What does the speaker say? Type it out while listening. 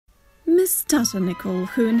Miss Tatternickle,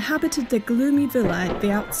 who inhabited the gloomy villa at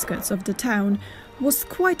the outskirts of the town, was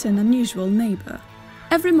quite an unusual neighbour.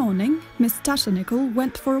 Every morning, Miss Tatternickle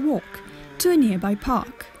went for a walk to a nearby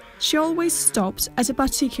park. She always stopped at a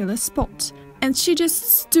particular spot, and she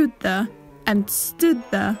just stood there, and stood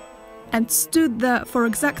there, and stood there for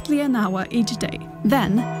exactly an hour each day.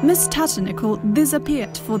 Then, Miss Tatternickle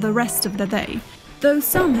disappeared for the rest of the day, though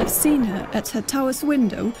some have seen her at her tower's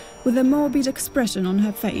window with a morbid expression on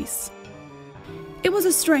her face. It was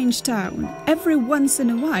a strange town. Every once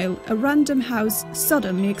in a while, a random house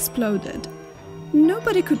suddenly exploded.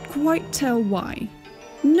 Nobody could quite tell why.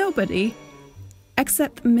 Nobody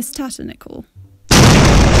except Miss Tatternickle.